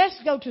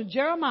 Let's go to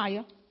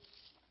Jeremiah.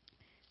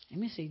 Let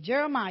me see.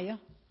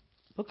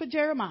 Book of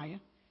Jeremiah.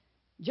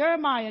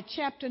 Jeremiah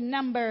chapter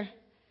number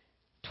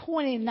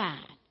 29.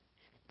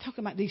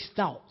 Talking about these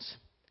thoughts.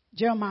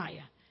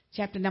 Jeremiah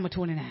chapter number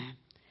 29.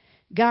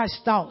 God's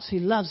thoughts. He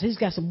loves. He's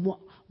got some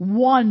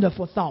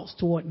wonderful thoughts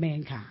toward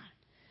mankind.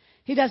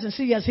 He doesn't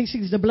see us. He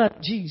sees the blood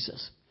of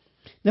Jesus.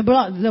 The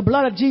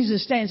blood of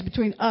Jesus stands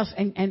between us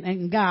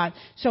and God.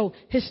 So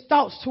his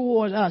thoughts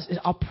toward us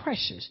are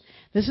precious.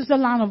 This is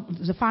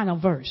the final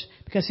verse.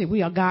 Because see,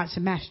 we are God's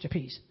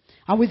masterpiece.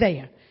 Are we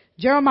there?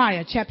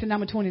 Jeremiah chapter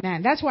number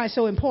 29. That's why it's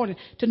so important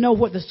to know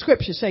what the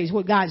scripture says,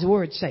 what God's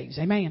word says.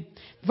 Amen.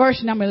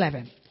 Verse number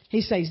 11.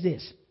 He says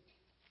this.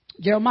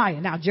 Jeremiah.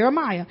 Now,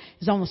 Jeremiah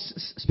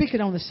is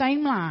speaking on the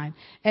same line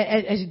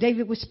as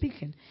David was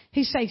speaking.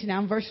 He says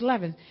now in verse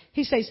 11,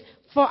 he says,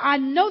 for I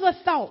know the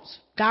thoughts,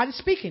 God is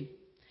speaking,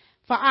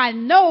 for I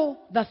know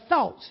the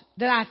thoughts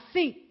that I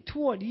think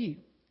toward you,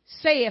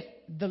 saith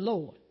the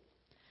Lord.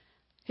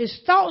 His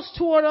thoughts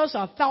toward us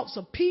are thoughts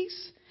of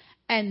peace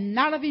and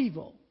not of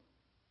evil,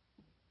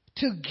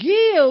 to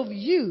give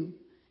you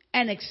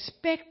an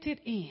expected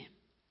end.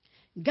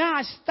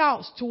 God's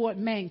thoughts toward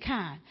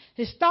mankind,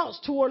 his thoughts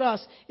toward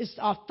us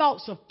are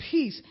thoughts of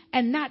peace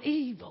and not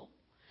evil.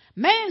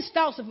 Man's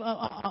thoughts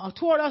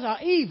toward us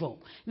are evil.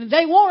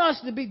 They want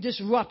us to be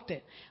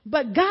disrupted.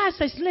 But God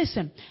says,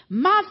 listen,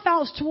 my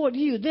thoughts toward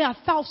you, they are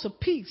thoughts of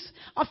peace,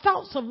 are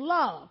thoughts of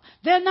love.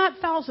 They're not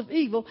thoughts of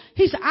evil.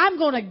 He said, I'm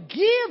going to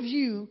give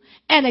you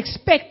an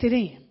expected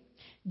end.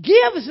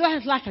 Give is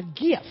like a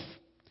gift.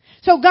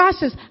 So God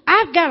says,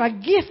 I've got a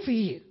gift for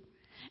you.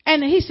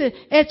 And he said,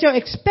 at your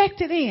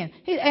expected end,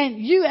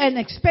 an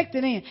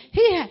expected end.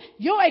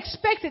 Your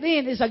expected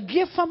end is a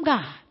gift from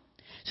God.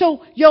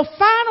 So your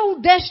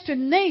final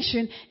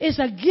destination is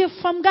a gift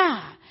from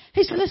God.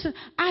 He said, listen,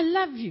 I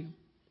love you.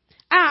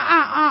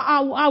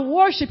 I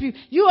worship you.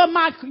 You are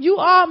my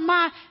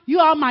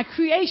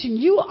creation.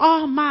 You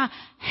are my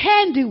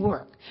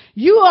handiwork.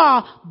 You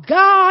are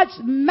God's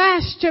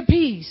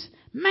masterpiece.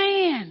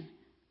 Man,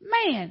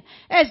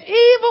 as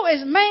evil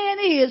as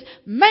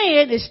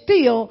man is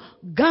still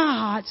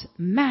God's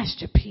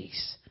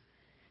masterpiece.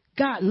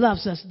 God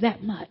loves us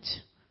that much.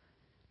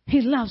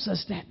 He loves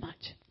us that much.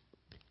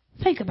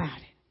 Think about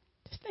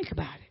it. Just think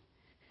about it.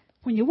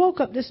 When you woke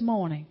up this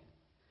morning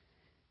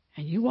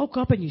and you woke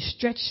up and you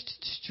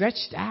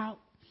stretched out,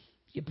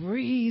 you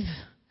breathe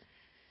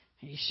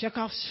and you shook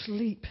off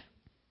sleep.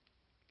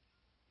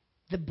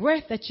 The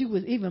breath that you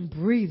was even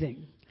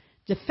breathing,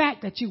 the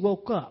fact that you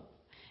woke up,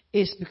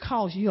 is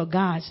because you are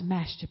God's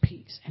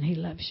masterpiece and he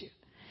loves you.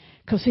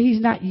 Because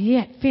he's not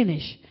yet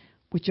finished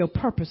with your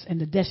purpose and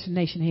the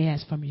destination he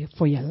has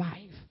for your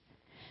life.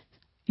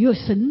 You're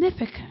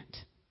significant.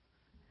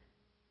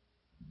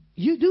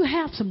 You do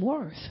have some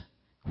worth.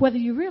 Whether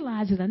you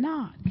realize it or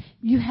not,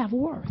 you have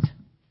worth.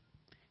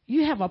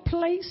 You have a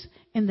place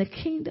in the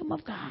kingdom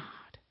of God.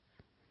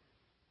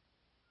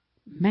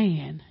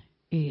 Man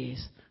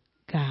is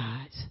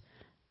God's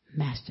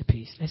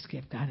masterpiece. Let's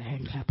give God a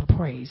hand clap of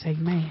praise.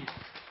 Amen.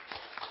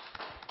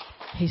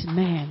 He's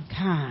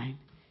mankind.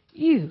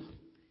 You,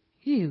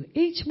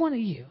 each one of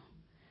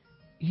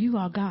you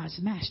are God's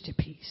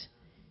masterpiece.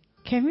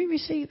 Can we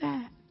receive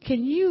that?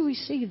 Can you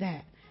receive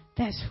that?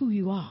 That's who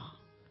you are.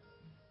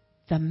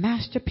 The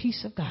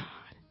masterpiece of God.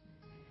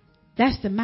 That's the